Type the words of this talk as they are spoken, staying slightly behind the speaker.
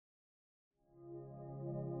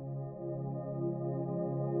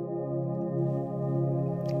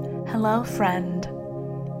Hello, friend.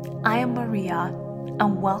 I am Maria,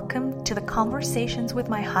 and welcome to the Conversations with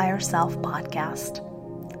My Higher Self podcast.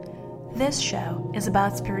 This show is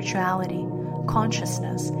about spirituality,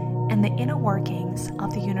 consciousness, and the inner workings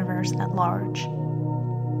of the universe at large.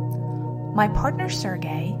 My partner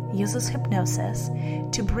Sergey uses hypnosis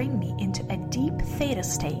to bring me into a deep theta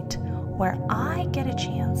state where I get a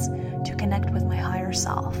chance to connect with my higher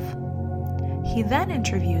self. He then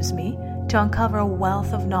interviews me to uncover a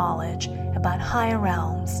wealth of knowledge about higher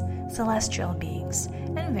realms, celestial beings,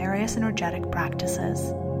 and various energetic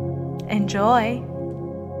practices. Enjoy!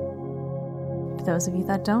 For those of you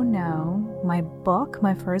that don't know,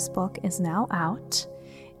 my first book is now out.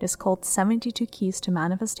 It is called 72 Keys to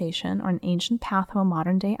Manifestation, or An Ancient Path of a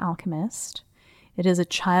Modern Day Alchemist. It is a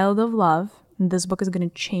child of love, and this book is going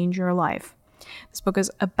to change your life. This book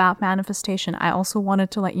is about manifestation. I also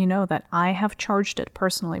wanted to let you know that I have charged it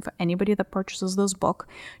personally for anybody that purchases this book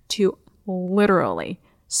to literally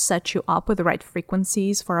set you up with the right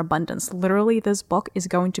frequencies for abundance. Literally, this book is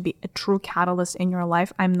going to be a true catalyst in your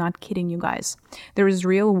life. I'm not kidding you guys. There is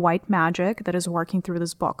real white magic that is working through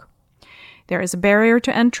this book. There is a barrier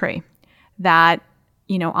to entry that,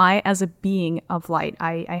 I, as a being of light,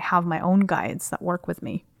 I have my own guides that work with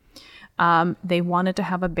me. They wanted to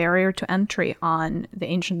have a barrier to entry on the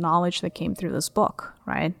ancient knowledge that came through this book,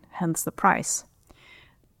 right? Hence the price.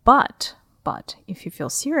 But if you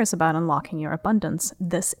feel serious about unlocking your abundance,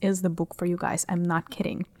 this is the book for you guys. I'm not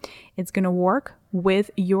kidding. It's going to work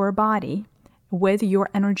with your body, with your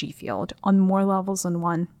energy field on more levels than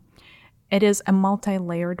one. It is a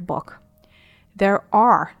multi-layered book. There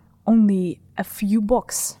are only a few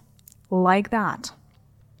books like that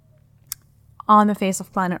on the face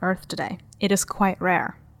of planet Earth today. It is quite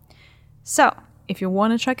rare. So if you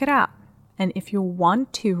want to check it out, and if you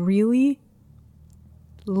want to really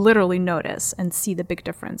literally notice and see the big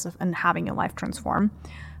difference in having your life transform,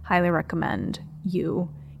 highly recommend you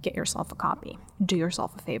get yourself a copy. Do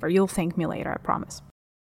yourself a favor. You'll thank me later, I promise.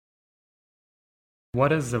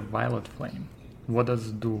 What is the violet flame? What does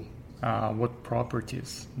it do? What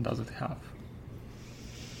properties does it have?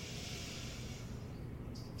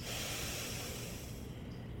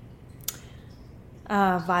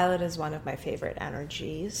 Violet is one of my favorite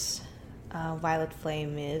energies. Violet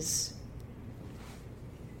flame is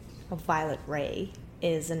a violet ray,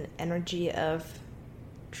 is an energy of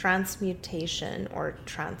transmutation or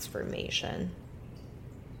transformation.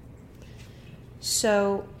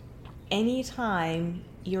 So anytime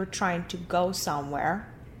you're trying to go somewhere,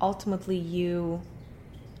 ultimately you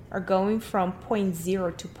are going from point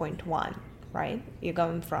 0 to point 1, right? You're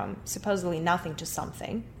going from supposedly nothing to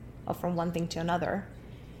something, or from one thing to another.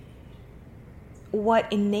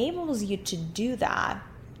 What enables you to do that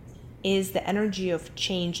is the energy of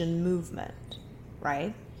change and movement,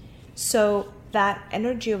 right? So that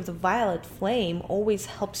energy of the violet flame always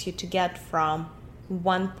helps you to get from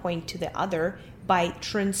one point to the other by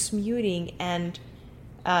transmuting and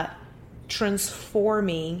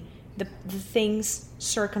transforming the things,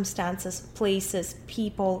 circumstances, places,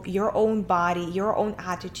 people, your own body, your own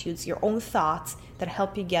attitudes, your own thoughts that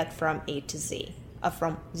help you get from A to Z,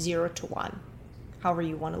 from 0 to 1, however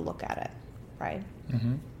you want to look at it, right?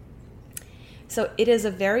 Mm-hmm. So it is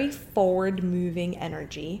a very forward-moving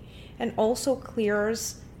energy and also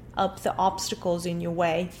clears up the obstacles in your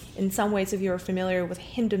way. In some ways, if you're familiar with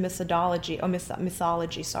Hindu mythology,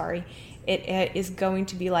 it is going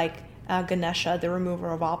to be like Ganesha, the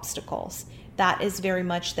remover of obstacles. That is very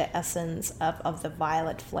much the essence of the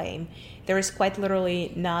violet flame. There is quite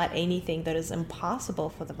literally not anything that is impossible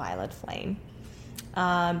for the violet flame.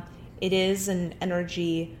 It is an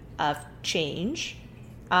energy of change.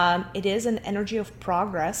 It is an energy of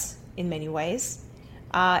progress in many ways.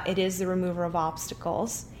 It is the remover of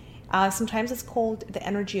obstacles. Sometimes it's called the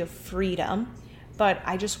energy of freedom, but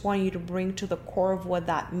I just want you to bring to the core of what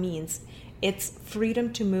that means. It's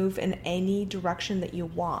freedom to move in any direction that you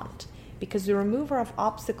want, because the remover of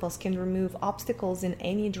obstacles can remove obstacles in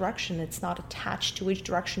any direction. It's not attached to which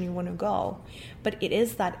direction you want to go, but it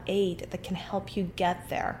is that aid that can help you get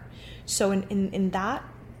there. So in that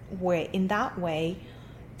way,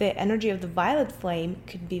 the energy of the violet flame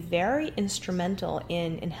could be very instrumental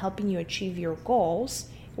in helping you achieve your goals,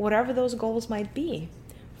 whatever those goals might be,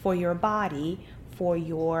 for your body, for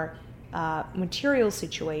your material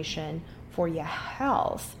situation, for your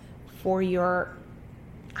health, for your,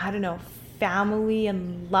 family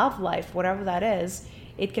and love life, whatever that is.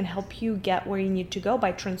 It can help you get where you need to go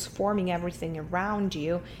by transforming everything around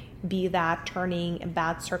you, be that turning a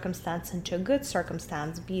bad circumstance into a good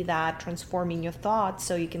circumstance, be that transforming your thoughts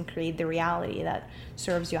so you can create the reality that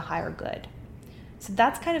serves your higher good. So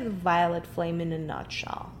that's kind of the violet flame in a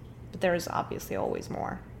nutshell. But there is obviously always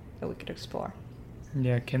more that we could explore.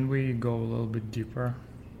 Yeah, can we go a little bit deeper?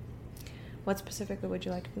 What specifically would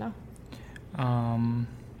you like to know?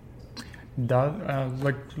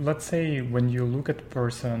 Like, let's say when you look at a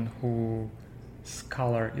person whose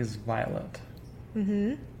color is violet,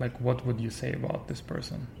 like, what would you say about this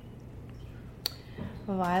person?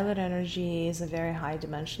 Violet energy is a very high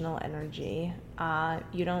dimensional energy.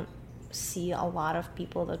 You don't see a lot of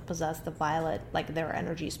people that possess the violet, like their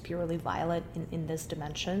energy is purely violet in this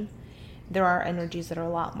dimension. There are energies that are a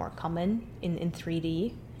lot more common in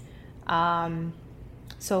 3D.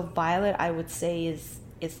 So violet, I would say, is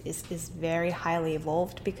very highly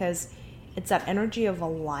evolved because it's that energy of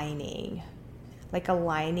aligning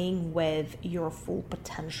with your full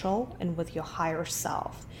potential and with your higher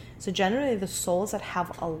self. So generally the souls that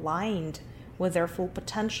have aligned with their full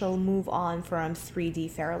potential move on from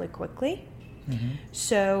 3D fairly quickly.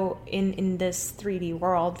 So in this 3D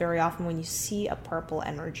world, very often when you see a purple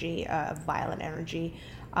energy, a violet energy,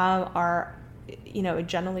 it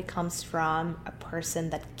generally comes from a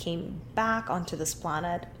person that came back onto this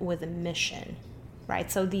planet with a mission,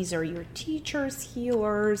 right? So these are your teachers,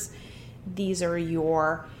 healers, these are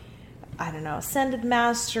your, ascended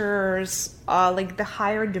masters, like the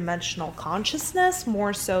higher dimensional consciousness,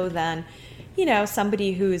 more so than,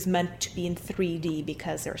 somebody who is meant to be in 3D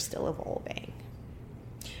because they're still evolving.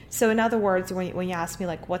 So in other words, when you ask me,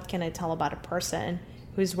 like, what can I tell about a person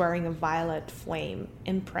who's wearing a violet flame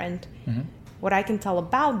imprint, what I can tell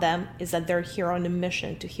about them is that they're here on a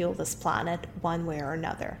mission to heal this planet one way or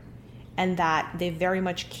another. And that they very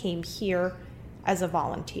much came here as a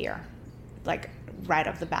volunteer, like right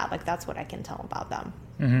off the bat. Like, that's what I can tell about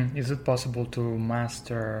them. Is it possible to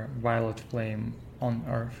master violet flame on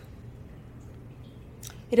Earth?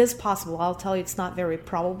 It is possible. I'll tell you, it's not very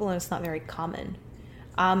probable and it's not very common.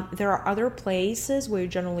 There are other places where you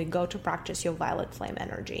generally go to practice your violet flame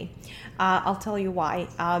energy. I'll tell you why.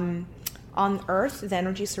 On Earth, the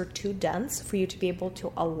energies are too dense for you to be able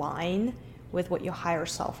to align with what your higher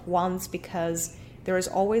self wants, because there is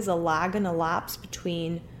always a lag and a lapse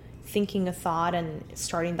between thinking a thought and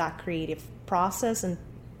starting that creative process and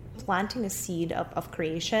planting a seed of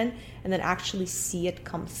creation and then actually see it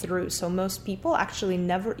come through. So most people actually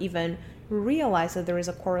never even realize that there is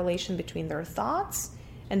a correlation between their thoughts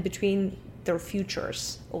and between their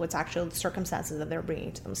futures, or what's actually the circumstances that they're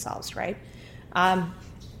bringing to themselves, right?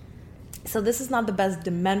 So this is not the best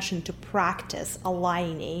dimension to practice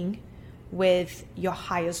aligning with your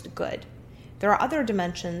highest good. There are other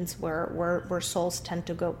dimensions where souls tend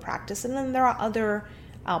to go practice, and then there are other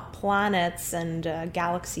planets and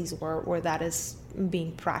galaxies where that is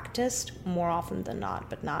being practiced more often than not,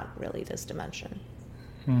 but not really this dimension.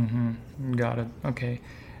 Got it. Okay.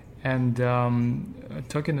 And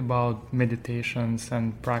talking about meditations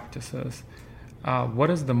and practices,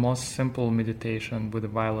 what is the most simple meditation with a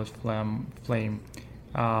violet flame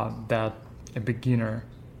that a beginner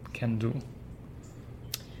can do,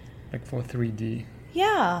 like for 3D?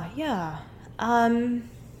 Yeah.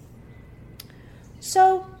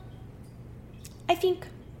 So I think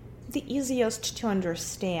the easiest to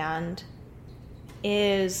understand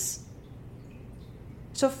is,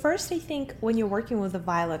 so first I think when you're working with a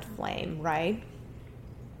violet flame, right,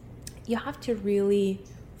 you have to really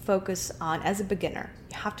focus on, as a beginner,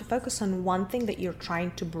 you have to focus on one thing that you're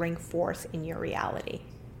trying to bring forth in your reality,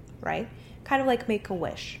 right? Kind of like make a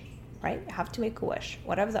wish, right? You have to make a wish,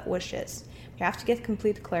 whatever that wish is. You have to get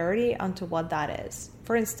complete clarity onto what that is.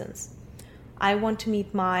 For instance, I want to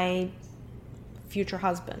meet my future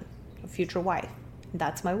husband, or future wife, and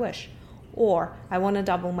that's my wish. Or I want to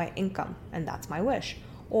double my income, and that's my wish.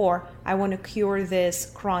 Or I want to cure this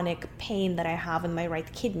chronic pain that I have in my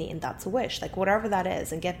right kidney, and that's a wish. Like whatever that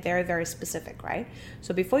is, and get very, very specific, right?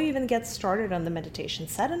 So before you even get started on the meditation,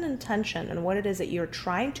 set an intention on what it is that you're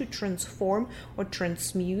trying to transform or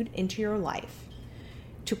transmute into your life,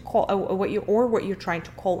 to call what you're trying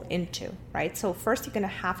to call into, right? So first you're going to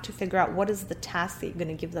have to figure out what is the task that you're going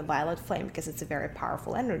to give the violet flame, because it's a very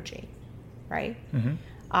powerful energy, right?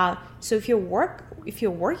 So if you're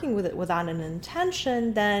working with it without an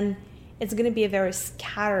intention, then it's going to be a very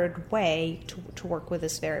scattered way to work with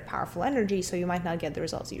this very powerful energy, so you might not get the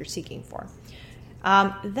results that you're seeking for.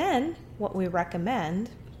 Then what we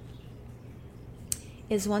recommend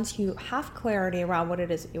is, once you have clarity around what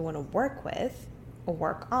it is that you want to work with or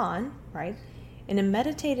work on, right, in a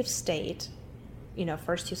meditative state,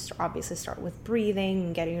 first you obviously start with breathing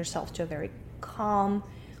and getting yourself to a very calm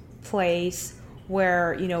place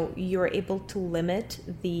where you're able to limit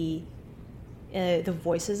the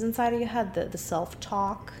voices inside of your head, the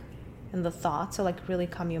self-talk, and the thoughts. So like really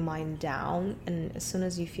calm your mind down. And as soon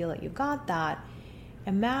as you feel that you got that,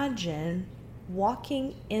 imagine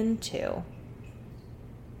walking into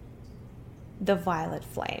the violet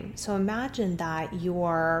flame. So imagine that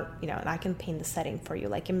you're, and I can paint the setting for you.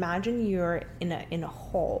 Like imagine you're in a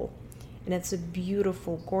hall, and it's a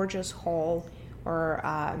beautiful, gorgeous hall, or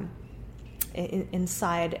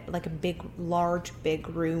inside like a large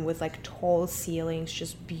room with like tall ceilings,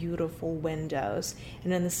 just beautiful windows.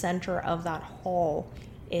 And in the center of that hall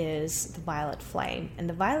is the violet flame. And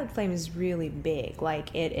the violet flame is really big.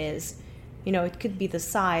 Like it is, it could be the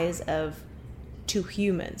size of 2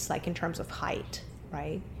 humans, like in terms of height,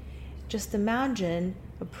 right? Just imagine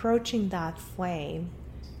approaching that flame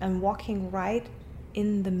and walking right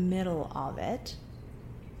in the middle of it,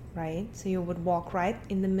 right? So you would walk right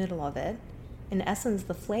in the middle of it. In essence,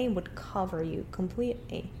 the flame would cover you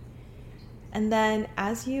completely. And then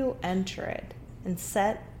as you enter it and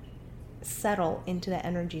settle into the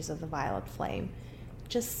energies of the violet flame,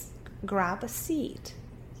 just grab a seat,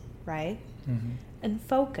 right? Mm-hmm. And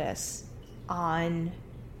focus on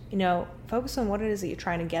what it is that you're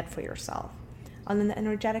trying to get for yourself. On an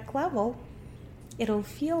energetic level, it'll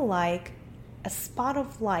feel like a spot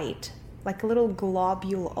of light, like a little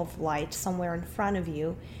globule of light somewhere in front of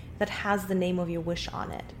you that has the name of your wish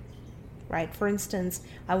on it, right? For instance,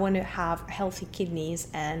 I want to have healthy kidneys,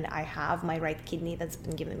 and I have my right kidney that's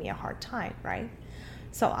been giving me a hard time, right?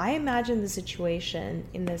 So I imagine the situation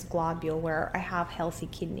in this globule where I have healthy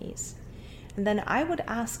kidneys. And then I would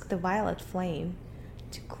ask the violet flame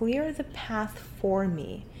to clear the path for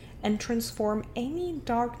me and transform any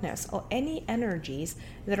darkness or any energies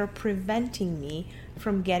that are preventing me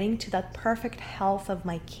from getting to that perfect health of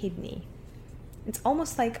my kidney. It's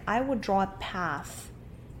almost like I would draw a path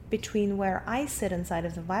between where I sit inside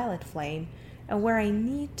of the violet flame and where I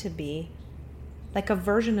need to be, like a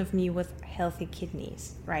version of me with healthy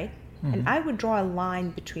kidneys, right? Mm-hmm. And I would draw a line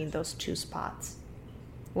between those 2 spots,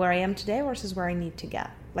 where I am today versus where I need to get,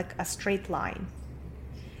 like a straight line.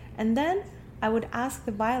 And then I would ask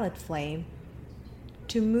the violet flame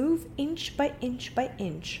to move inch by inch by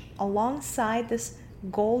inch alongside this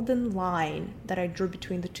golden line that I drew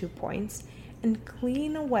between the 2 points, and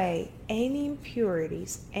clean away any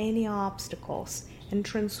impurities, any obstacles, and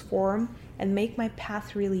transform and make my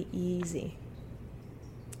path really easy.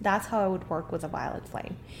 That's how I would work with a violet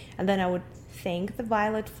flame. And then I would thank the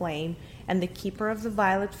violet flame and the keeper of the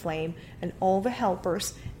violet flame and all the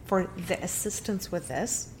helpers for the assistance with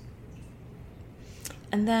this.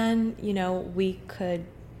 And then, you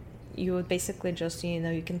would basically just,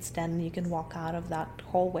 you can stand and you can walk out of that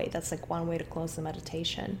hallway. That's like one way to close the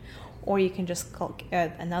meditation. Or you can just,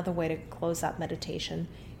 another way to close that meditation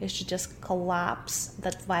is to just collapse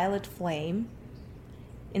that violet flame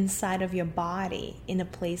inside of your body in a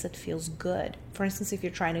place that feels good. For instance, if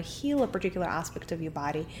you're trying to heal a particular aspect of your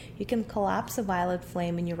body, you can collapse a violet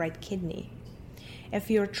flame in your right kidney. If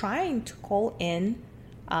you're trying to call in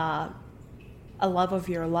a love of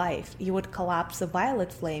your life, you would collapse a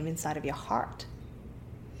violet flame inside of your heart.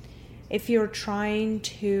 If you're trying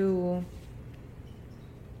to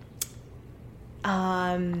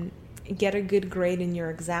get a good grade in your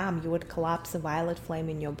exam, you would collapse a violet flame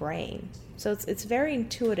in your brain. So it's very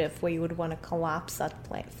intuitive where you would want to collapse that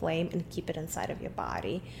flame and keep it inside of your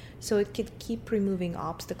body, so it could keep removing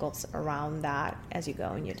obstacles around that as you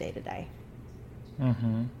go in your day-to-day.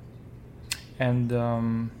 Mm-hmm.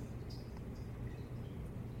 And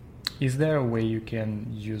is there a way you can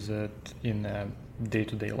use it in a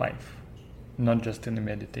day-to-day life? Not just in the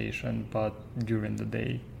meditation, but during the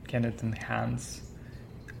day? Can it enhance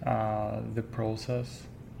the process?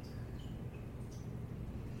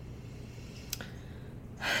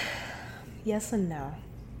 Yes and no.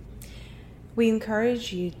 We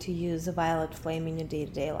encourage you to use a violet flame in your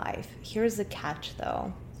day-to-day life. Here's the catch,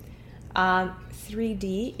 though.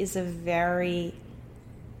 3D is a very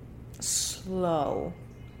slow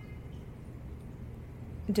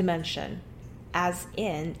dimension, as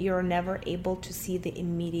in you're never able to see the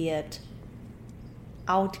immediate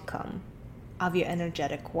outcome of your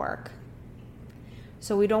energetic work.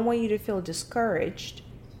 So we don't want you to feel discouraged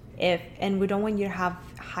and we don't want you to have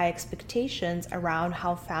high expectations around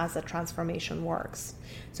how fast the transformation works.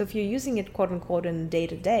 So if you're using it, quote unquote, in day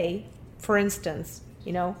to day, for instance,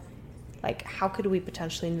 like how could we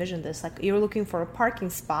potentially envision this? Like you're looking for a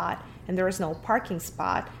parking spot and there is no parking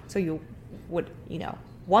spot. So you would,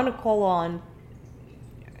 want to call on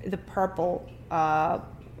the purple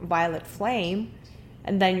violet flame.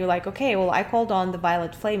 And then you're like, okay, well, I called on the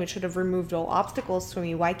violet flame. It should have removed all obstacles for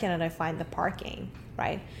me. Why can't I find the parking,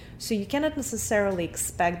 right? So you cannot necessarily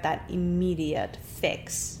expect that immediate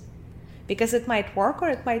fix. because it might work or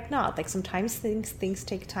it might not. Like sometimes things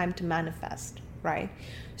take time to manifest, right?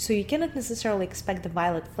 So you cannot necessarily expect the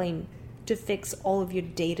violet flame to fix all of your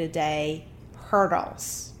day-to-day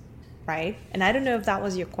hurdles, right? And I don't know if that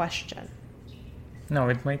was your question. No,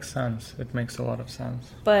 it makes sense. It makes a lot of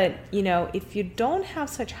sense. But, if you don't have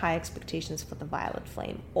such high expectations for the violet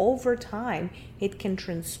flame, over time, it can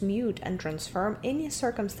transmute and transform any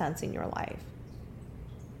circumstance in your life.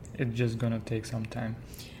 It's just gonna take some time.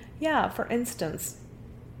 Yeah, for instance,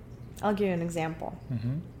 I'll give you an example.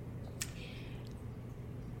 Mm-hmm.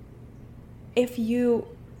 If you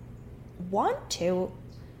want to,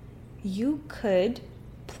 you could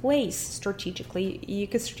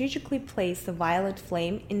strategically place the violet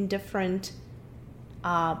flame in different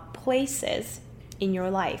places in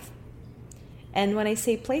your life. And when I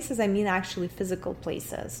say places, I mean actually physical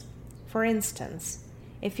places. For instance,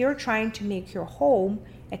 if you're trying to make your home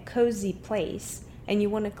a cozy place and you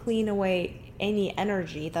want to clean away any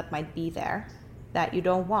energy that might be there that you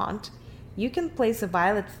don't want, you can place a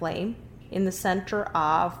violet flame in the center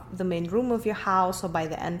of the main room of your house or by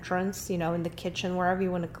the entrance, in the kitchen, wherever you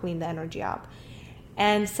want to clean the energy up.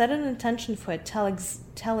 And set an intention for it.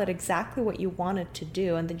 Tell it exactly what you want it to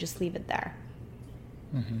do, and then just leave it there.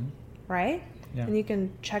 Mm-hmm. Right? Yeah. And you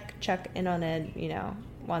can check in on it,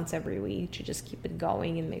 once every week to just keep it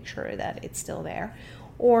going and make sure that it's still there.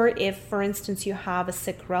 Or if, for instance, you have a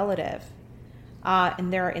sick relative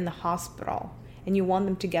and they're in the hospital and you want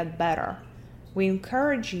them to get better, we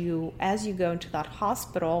encourage you, as you go into that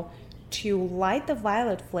hospital, to light the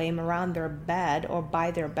violet flame around their bed or by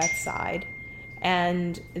their bedside.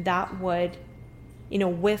 And that would,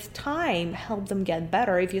 with time, help them get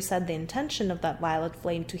better if you set the intention of that violet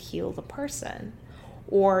flame to heal the person.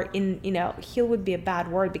 Or heal would be a bad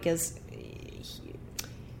word because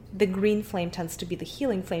the green flame tends to be the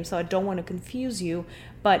healing flame, so I don't want to confuse you.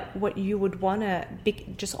 But what you would want to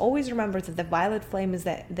just always remember that the violet flame is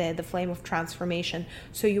the flame of transformation.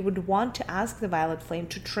 So you would want to ask the violet flame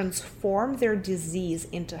to transform their disease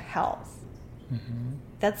into health. Mm-hmm.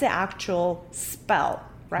 That's the actual spell,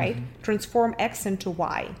 right? Mm-hmm. Transform X into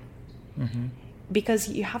Y. Mm-hmm. Because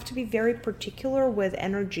you have to be very particular with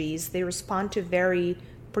energies. They respond to very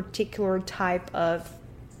particular type of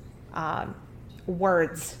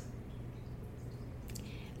words.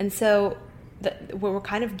 And so we're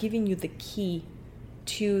kind of giving you the key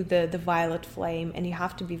to the violet flame, and you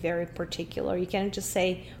have to be very particular. You can't just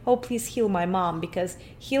say, oh, please heal my mom, because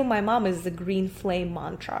heal my mom is the green flame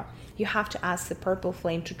mantra. You have to ask the purple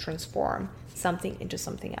flame to transform something into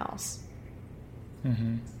something else.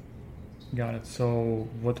 Mm-hmm. Got it. So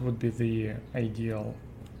what would be the ideal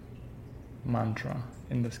mantra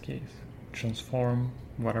in this case? Transform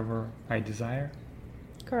whatever I desire?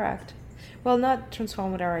 Correct. Well, not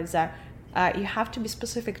transform whatever I desire. You have to be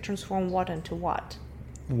specific. Transform what into what?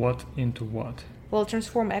 What into what? Well,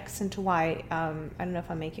 transform X into Y. I don't know if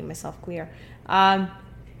I'm making myself clear. Can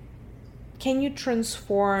you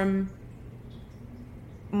transform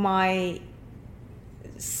my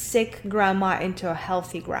sick grandma into a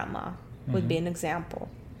healthy grandma? Would be an example.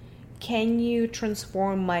 Can you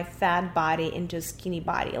transform my fat body into a skinny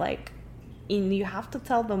body? You have to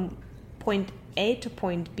tell them point A to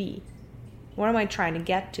point B. What am I trying to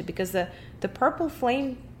get to? Because the purple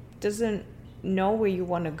flame doesn't know where you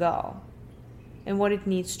want to go and what it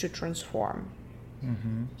needs to transform.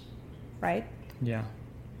 Mm-hmm. Right? Yeah.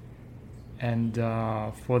 And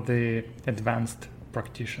for the advanced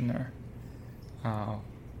practitioner,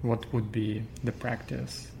 what would be the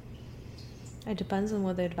practice? It depends on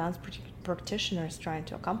what the advanced practitioner is trying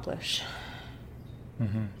to accomplish.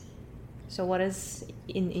 Mm-hmm. So what is,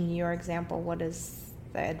 in your example, what is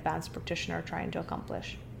the advanced practitioner trying to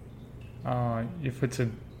accomplish? If it's a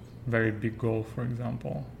very big goal, for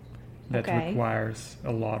example, that requires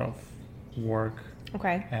a lot of work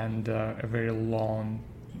and a very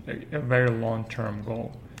long-term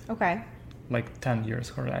goal. Okay. Like 10 years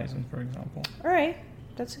horizon, for example. All right.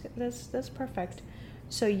 That's perfect.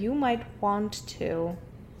 So you might want to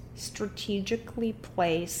strategically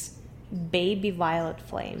place baby violet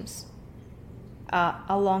flames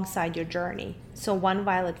alongside your journey. So one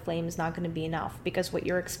violet flame is not going to be enough, because what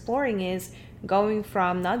you're exploring is going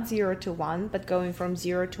from not 0 to 1, but going from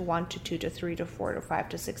 0 to 1 to 2 to 3 to 4 to 5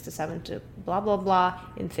 to 6 to 7 to blah, blah, blah,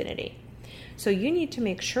 infinity. So you need to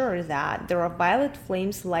make sure that there are violet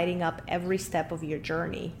flames lighting up every step of your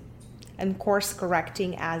journey and course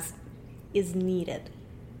correcting as is needed,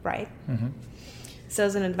 right? Mm-hmm. So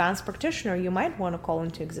as an advanced practitioner, you might want to call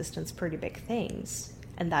into existence pretty big things,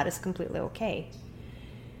 and that is completely okay.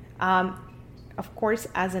 Of course,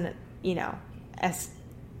 as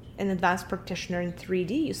an advanced practitioner in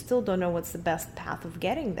 3D, you still don't know what's the best path of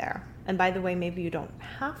getting there. And by the way, maybe you don't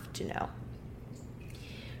have to know.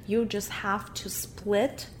 You just have to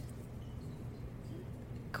split,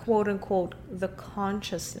 quote unquote, the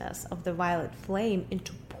consciousness of the violet flame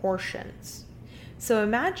into portions. So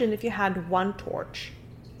imagine if you had one torch,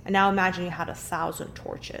 and now imagine you had 1,000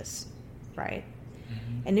 torches, right?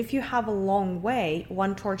 Mm-hmm. And if you have a long way,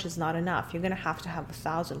 one torch is not enough. You're going to have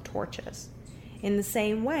 1,000 torches. In the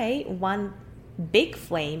same way, one big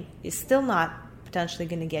flame is still not potentially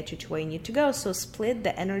going to get you to where you need to go. So split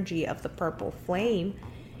the energy of the purple flame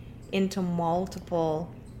into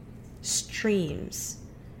multiple streams.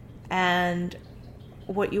 And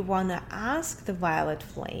what you want to ask the violet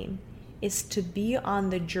flame is to be on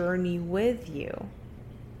the journey with you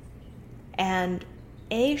and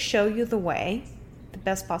show you the way, the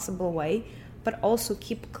best possible way, but also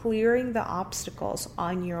keep clearing the obstacles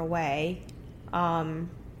on your way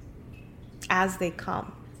as they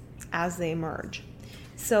come, as they emerge.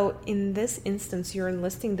 So in this instance, you're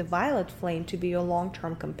enlisting the violet flame to be your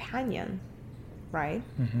long-term companion, right?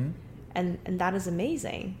 Mm-hmm. And that is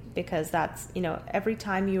amazing, because that's, every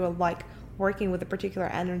time you are like working with a particular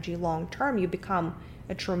energy long-term, you become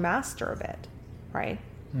a true master of it, right?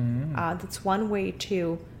 Mm-hmm. That's one way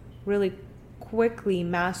to really quickly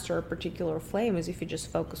master a particular flame, is if you just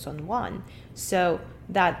focus on one. So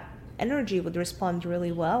that energy would respond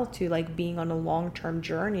really well to like being on a long-term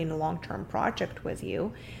journey and a long-term project with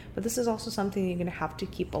you. But this is also something you're going to have to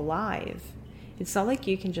keep alive. It's not like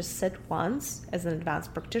you can just sit once as an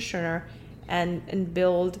advanced practitioner and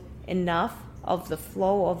build enough of the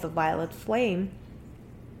flow of the violet flame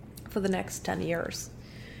for the next 10 years.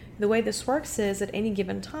 The way this works is, at any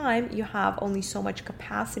given time, you have only so much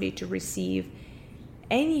capacity to receive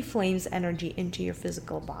any flame's energy into your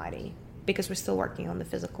physical body, because we're still working on the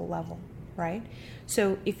physical level, right?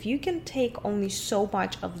 So if you can take only so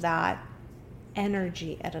much of that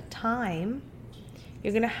energy at a time,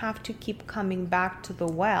 you're going to have to keep coming back to the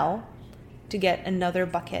well to get another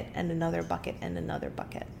bucket and another bucket and another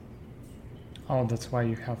bucket. Oh, that's why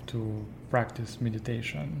you have to practice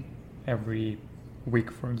meditation every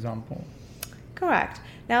week, for example. Correct.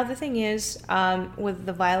 Now the thing is, with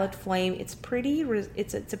the violet flame, it's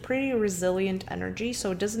a pretty resilient energy,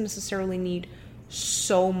 so it doesn't necessarily need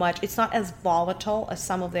so much. It's not as volatile as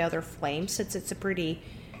some of the other flames. It's a pretty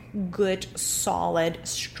good, solid,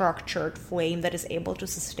 structured flame that is able to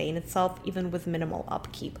sustain itself even with minimal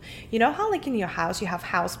upkeep. You know how like in your house you have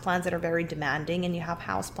house plants that are very demanding, and you have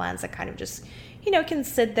house plants that kind of just can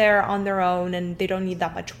sit there on their own, and they don't need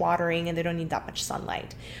that much watering, and they don't need that much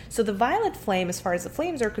sunlight. So the violet flame, as far as the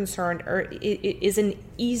flames are concerned, is an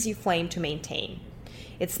easy flame to maintain.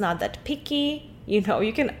 It's not that picky. You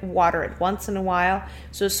can water it once in a while.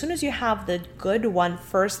 So as soon as you have the good one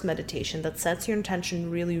first meditation that sets your intention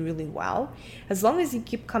really, really well, as long as you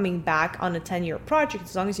keep coming back on a 10-year project,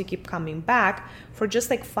 as long as you keep coming back for just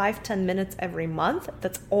like 5-10 minutes every month,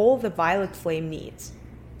 that's all the violet flame needs.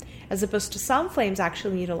 As opposed to some flames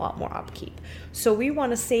actually need a lot more upkeep. So we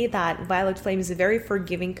want to say that violet flame is a very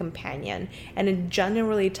forgiving companion, and it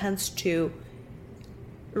generally tends to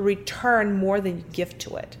return more than you give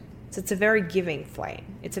to it. So it's a very giving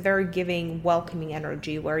flame. It's a very giving, welcoming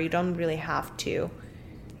energy where you don't really have to,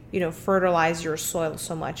 fertilize your soil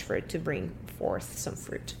so much for it to bring forth some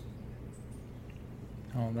fruit.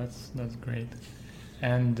 Oh, that's great.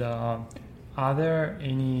 And are there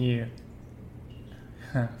any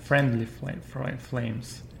friendly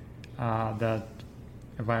flames that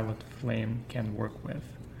a violet flame can work with,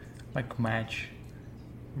 like match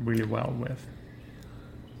really well with?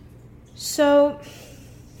 So,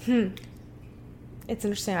 it's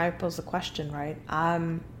interesting how I pose the question, right?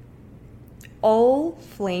 All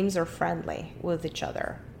flames are friendly with each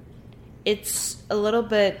other. It's a little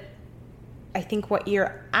bit, I think what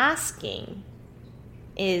you're asking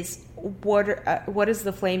is what is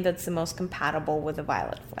the flame that's the most compatible with the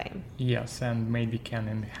violet flame? Yes, and maybe can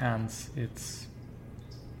enhance its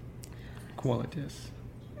qualities.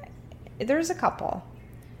 There's a couple.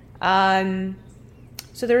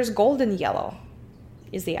 So there's golden yellow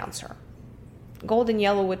is the answer. Golden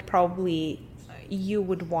yellow would probably, you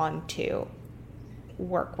would want to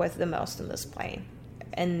work with the most in this plane.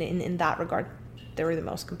 And in that regard, they're the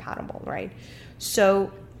most compatible, right?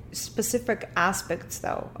 So specific aspects,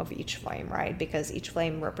 though, of each flame, right? Because each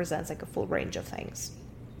flame represents like a full range of things.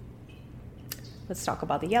 Let's talk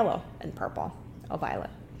about the yellow and purple or violet.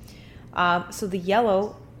 So the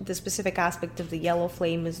yellow, the specific aspect of the yellow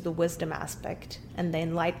flame is the wisdom aspect and the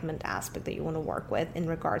enlightenment aspect that you want to work with in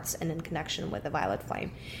regards and in connection with the violet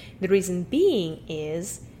flame. The reason being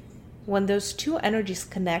is when those two energies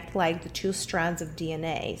connect like the two strands of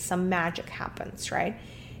DNA, some magic happens, right?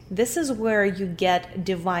 This is where you get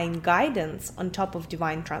divine guidance on top of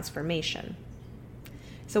divine transformation.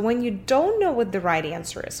 So when you don't know what the right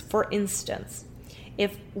answer is, for instance,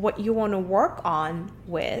 if what you want to work on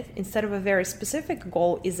with, instead of a very specific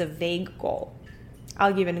goal, is a vague goal.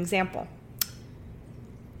 I'll give an example.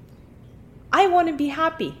 I want to be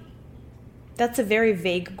happy. That's a very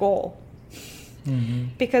vague goal.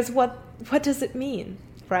 Because what does it mean,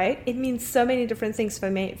 right? It means so many different things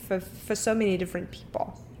for so many different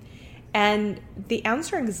people. And the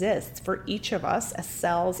answer exists for each of us as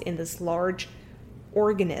cells in this large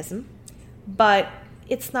organism, but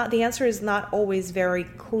the answer is not always very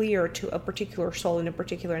clear to a particular soul in a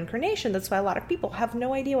particular incarnation. That's why a lot of people have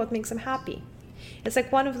no idea what makes them happy. It's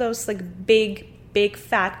like one of those like big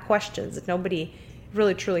fat questions that nobody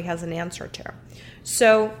really truly has an answer to.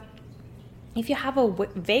 So if you have a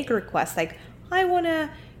vague request like, I want to,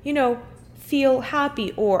 feel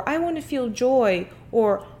happy, or I want to feel joy,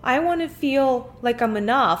 or I want to feel like I'm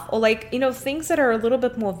enough, or like, things that are a little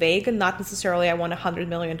bit more vague and not necessarily I want $100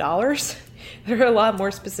 million. They're a lot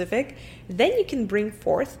more specific. Then you can bring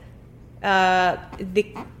forth the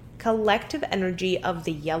collective energy of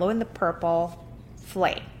the yellow and the purple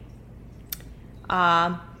flame.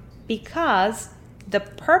 Because the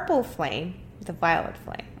purple flame, the violet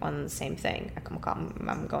flame, on the same thing.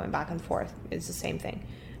 I'm going back and forth. It's the same thing.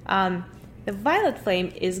 The violet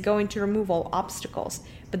flame is going to remove all obstacles,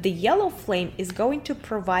 but the yellow flame is going to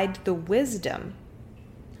provide the wisdom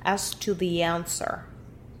as to the answer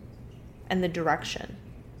and the direction.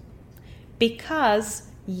 Because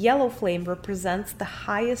yellow flame represents the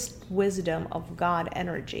highest wisdom of God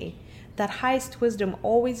energy. That highest wisdom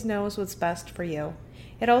always knows what's best for you.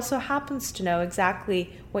 It also happens to know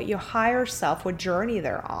exactly what your higher self, what journey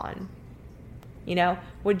they're on.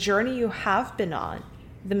 What journey you have been on,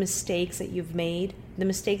 the mistakes that you've made, the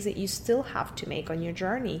mistakes that you still have to make on your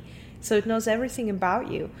journey. So it knows everything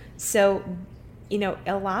about you. So,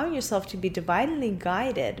 allowing yourself to be divinely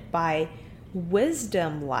guided by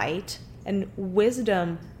wisdom light and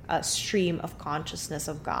wisdom stream of consciousness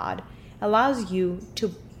of God allows you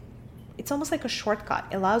to, it's almost like a shortcut.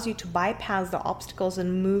 It allows you to bypass the obstacles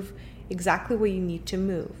and move exactly where you need to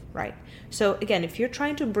move, right? So again, if you're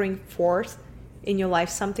trying to bring forth in your life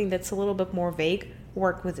something that's a little bit more vague,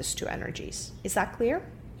 work with these two energies. Is that clear?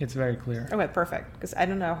 It's very clear. Okay, perfect. Because I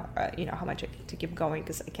don't know, how much to keep going,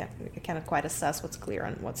 because I cannot quite assess what's clear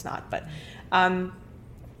and what's not. But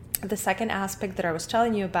the second aspect that I was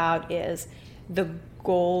telling you about is the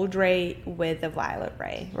gold ray with the violet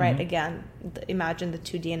ray, right? Mm-hmm. Again, imagine the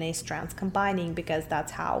two DNA strands combining, because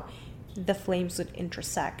that's how the flames would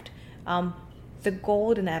intersect. The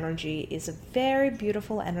golden energy is a very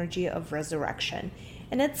beautiful energy of resurrection.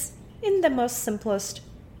 And it's, in the most simplest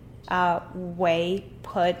way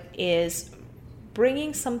put, is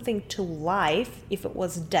bringing something to life if it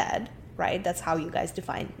was dead, right? That's how you guys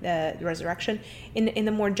define resurrection. In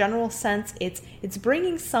the more general sense, it's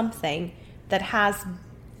bringing something that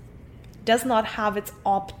does not have its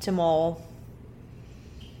optimal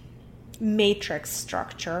matrix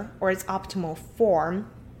structure or its optimal form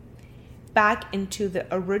back into the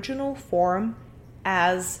original form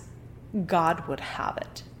as God would have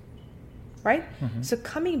it. Right? Mm-hmm. So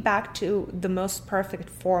coming back to the most perfect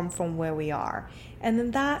form from where we are. And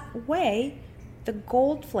in that way, the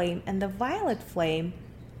gold flame and the violet flame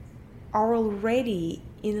are already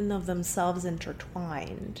in and of themselves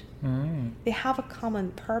intertwined. Mm. They have a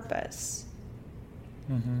common purpose.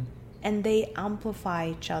 Mm-hmm. And they amplify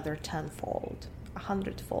each other tenfold,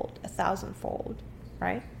 100-fold, 1,000-fold,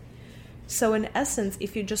 right? So in essence,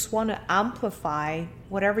 if you just want to amplify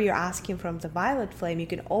whatever you're asking from the violet flame, you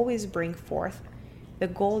can always bring forth the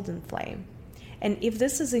golden flame. And if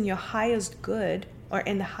this is in your highest good, or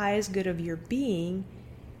in the highest good of your being,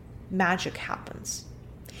 magic happens.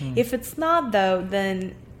 If it's not, though,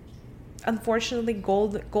 then unfortunately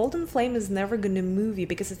golden flame is never going to move you,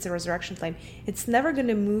 because it's a resurrection flame. It's never going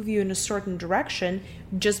to move you in a certain direction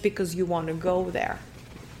just because you want to go there.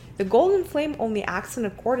 The golden flame only acts in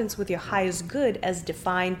accordance with your highest good as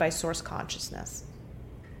defined by source consciousness.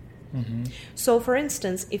 Mm-hmm. So, for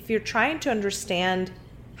instance, if you're trying to understand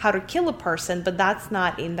how to kill a person, but that's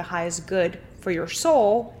not in the highest good for your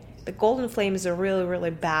soul, the golden flame is a really,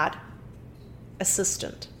 really bad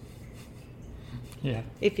assistant. Yeah.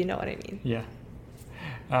 If you know what I mean. Yeah.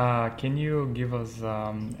 Can you give us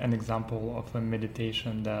an example of a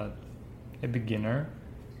meditation that a beginner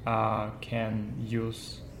can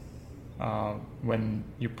use when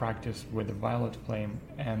you practice with a violet flame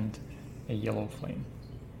and a yellow flame?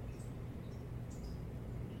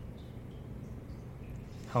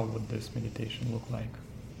 how would this meditation look like?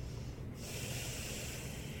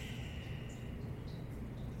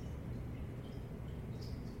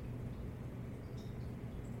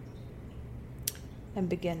 And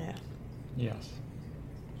beginner. Yes.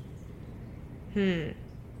 You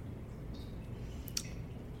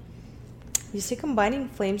see, combining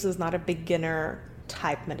flames is not a beginner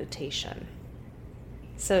type meditation.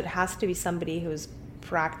 So it has to be somebody who's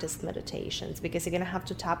practiced meditations, because you're going to have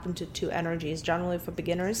to tap into two energies. Generally for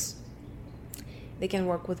beginners, they can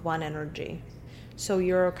work with one energy. So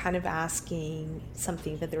you're kind of asking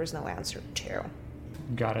something that there is no answer to.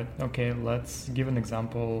 Got it. Okay, let's give an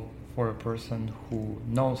example for a person who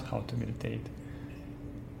knows how to meditate.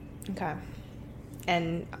 Okay.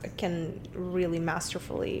 And can really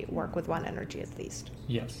masterfully work with one energy at least.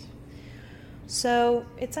 Yes. So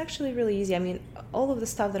it's actually really easy. I mean, all of the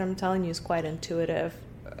stuff that I'm telling you is quite intuitive.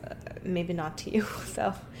 Maybe not to you,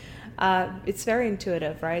 so it's very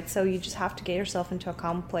intuitive, right? So you just have to get yourself into a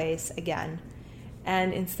calm place again.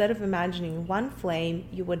 And instead of imagining one flame,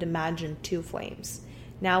 you would imagine two flames.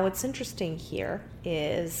 Now, what's interesting here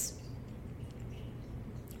is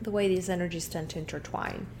the way these energies tend to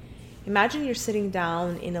intertwine. Imagine you're sitting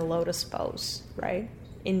down in a lotus pose, right,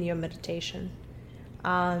 in your meditation.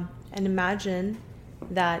 And imagine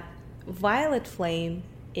that violet flame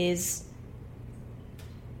is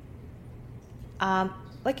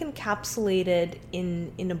like encapsulated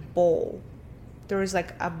in a bowl. There is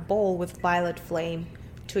like a bowl with violet flame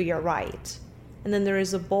to your right. And then there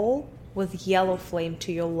is a bowl with yellow flame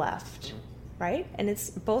to your left, right? And it's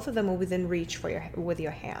both of them are within reach with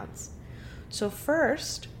your hands. So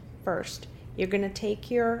first, you're going to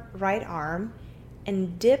take your right arm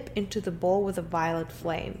and dip into the bowl with a violet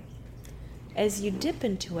flame. As you dip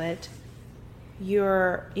into it,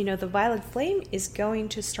 the violet flame is going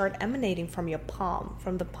to start emanating from your palm,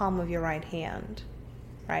 from the palm of your right hand,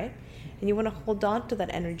 right? And you want to hold on to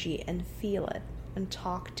that energy and feel it and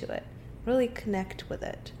talk to it. Really connect with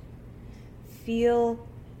it. Feel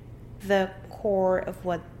the core of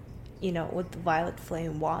what the violet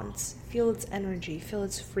flame wants. Feel its energy, feel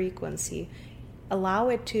its frequency. Allow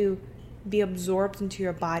it to be absorbed into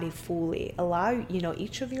your body fully. Allow,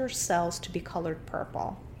 each of your cells to be colored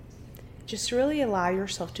purple. Just really allow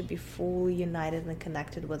yourself to be fully united and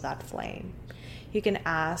connected with that flame. You can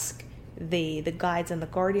ask the guides and the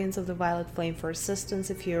guardians of the violet flame for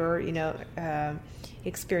assistance if you're,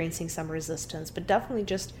 experiencing some resistance, but definitely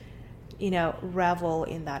just, revel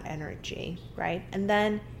in that energy, right? And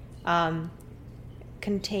then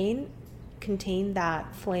contain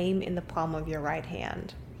that flame in the palm of your right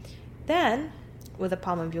hand. Then, with the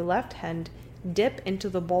palm of your left hand, dip into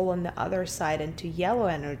the bowl on the other side into yellow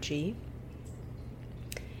energy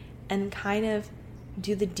and kind of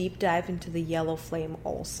do the deep dive into the yellow flame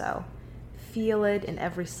also. Feel it in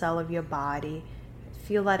every cell of your body.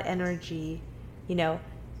 Feel that energy,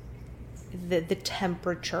 the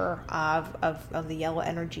temperature of the yellow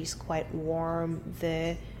energy is quite warm.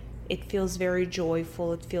 It feels very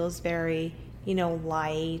joyful. It feels very,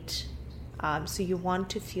 light. So you want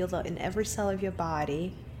to feel that in every cell of your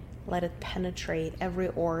body. Let it penetrate every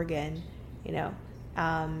organ,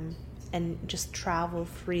 and just travel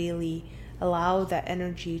freely. Allow that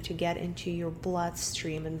energy to get into your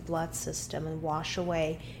bloodstream and blood system and wash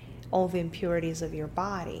away all the impurities of your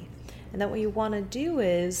body. And then what you want to do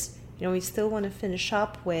is, we still want to finish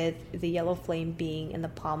up with the yellow flame being in the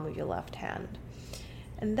palm of your left hand.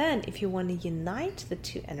 And then if you want to unite the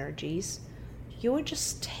two energies, you would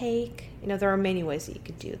just take, there are many ways that you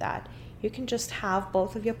could do that. You can just have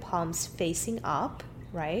both of your palms facing up,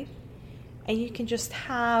 right? And you can just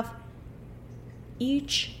have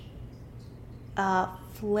each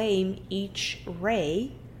flame, each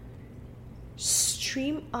ray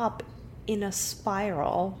stream up in a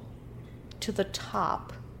spiral to the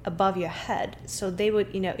top above your head. So they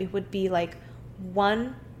would, it would be like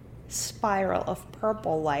one spiral of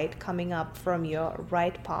purple light coming up from your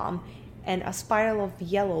right palm and a spiral of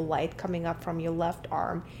yellow light coming up from your left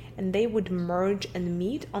arm, and they would merge and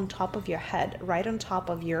meet on top of your head, right on top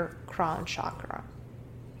of your crown chakra.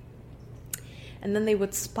 And then they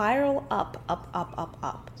would spiral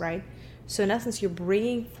up, right? So in essence, you're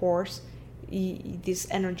bringing forth these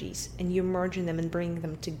energies and you're merging them and bringing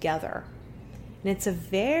them together. And it's a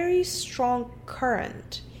very strong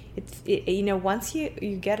current. Once you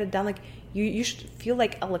get it done, like you should feel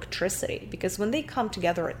like electricity, because when they come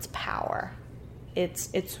together, it's power.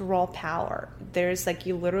 It's raw power. There's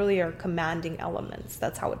you literally are commanding elements.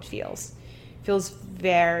 That's how it feels. It feels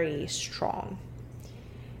very strong.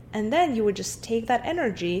 And then you would just take that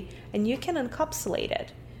energy and you can encapsulate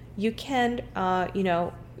it. You can,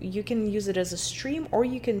 you can use it as a stream, or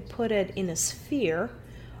you can put it in a sphere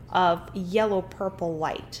of yellow-purple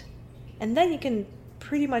light. And then you can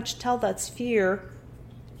pretty much tell that sphere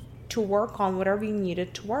to work on whatever you need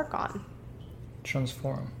it to work on.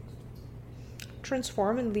 Transform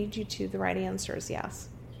And lead you to the right answers, yes.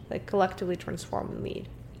 Like collectively transform and lead.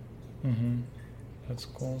 That's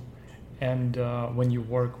cool. And when you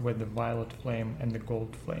work with the violet flame and the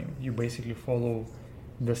gold flame, you basically follow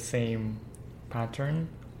the same pattern,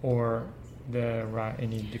 or there are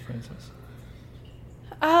any differences?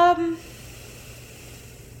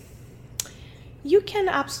 You can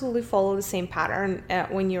absolutely follow the same pattern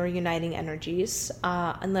when you're uniting energies,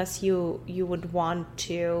 unless you would want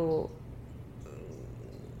to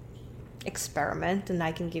experiment, and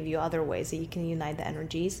I can give you other ways that you can unite the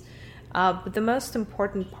energies. But the most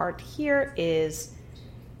important part here is,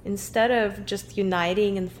 instead of just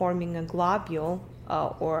uniting and forming a globule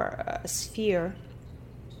or a sphere,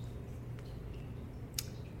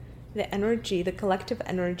 the collective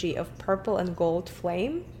energy of purple and gold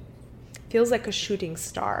flame feels like a shooting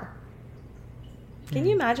star. Can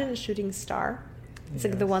you imagine a shooting star? It's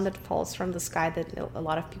like the one that falls from the sky that a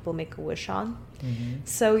lot of people make a wish on.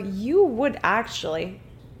 So you would actually,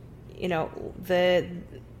 you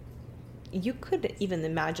could even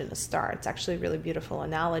imagine a star. It's actually a really beautiful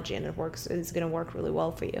analogy, and it's going to work really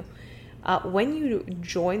well for you. When you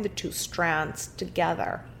join the two strands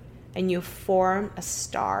together and you form a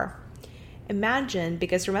star, imagine,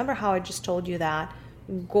 because remember how I just told you that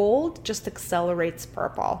gold just accelerates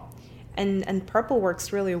purple, and purple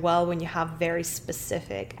works really well when you have very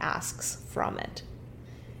specific asks from it.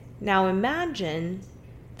 Now imagine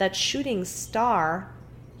that shooting star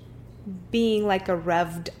being like a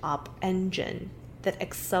revved up engine that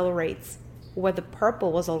accelerates where the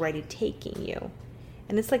purple was already taking you.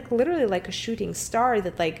 And it's like literally like a shooting star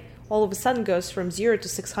that like all of a sudden goes from 0 to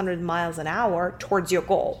 600 miles an hour towards your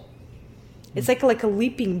goal. It's like a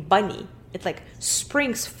leaping bunny. It like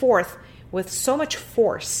springs forth with so much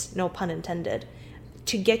force, no pun intended,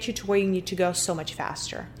 to get you to where you need to go so much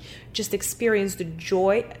faster. Just experience the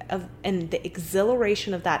joy of and the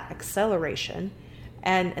exhilaration of that acceleration,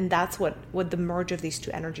 and that's what the merge of these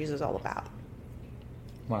two energies is all about.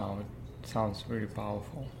 Wow, it sounds really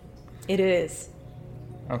powerful. It is.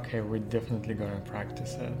 Okay, we're definitely going to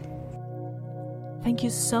practice it. Thank you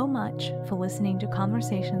so much for listening to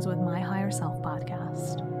Conversations with My Higher Self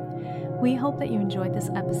podcast. We hope that you enjoyed this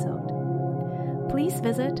episode. Please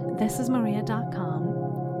visit thisismaria.com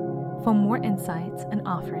for more insights and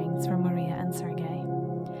offerings from Maria and Sergey.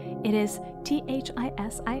 It is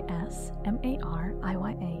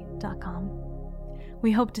thisismaria.com.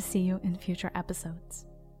 We hope to see you in future episodes.